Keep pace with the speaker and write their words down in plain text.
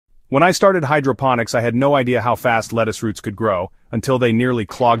When I started hydroponics, I had no idea how fast lettuce roots could grow, until they nearly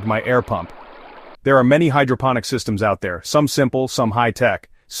clogged my air pump. There are many hydroponic systems out there, some simple, some high-tech.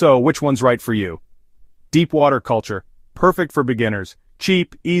 So, which one's right for you? Deep water culture, perfect for beginners,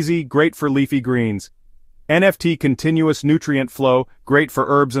 cheap, easy, great for leafy greens. NFT continuous nutrient flow, great for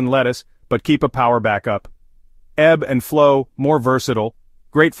herbs and lettuce, but keep a power backup. Ebb and Flow, more versatile,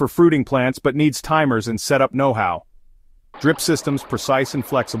 great for fruiting plants but needs timers and setup know-how. Drip systems, precise and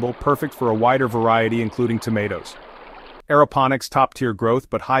flexible, perfect for a wider variety including tomatoes. Aeroponics, top-tier growth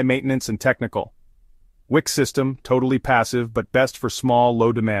but high maintenance and technical. Wick system, totally passive but best for small,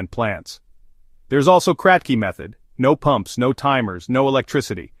 low-demand plants. There's also Kratky Method, no pumps, no timers, no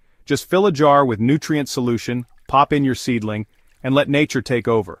electricity. Just fill a jar with nutrient solution, pop in your seedling, and let nature take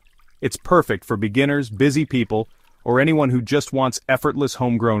over. It's perfect for beginners, busy people, or anyone who just wants effortless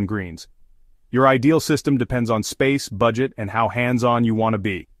homegrown greens. Your ideal system depends on space, budget, and how hands-on you want to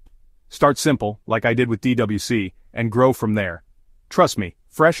be. Start simple, like I did with DWC, and grow from there. Trust me,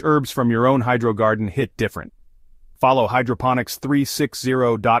 fresh herbs from your own hydro garden hit different. Follow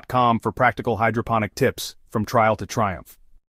hydroponics360.com for practical hydroponic tips from trial to triumph.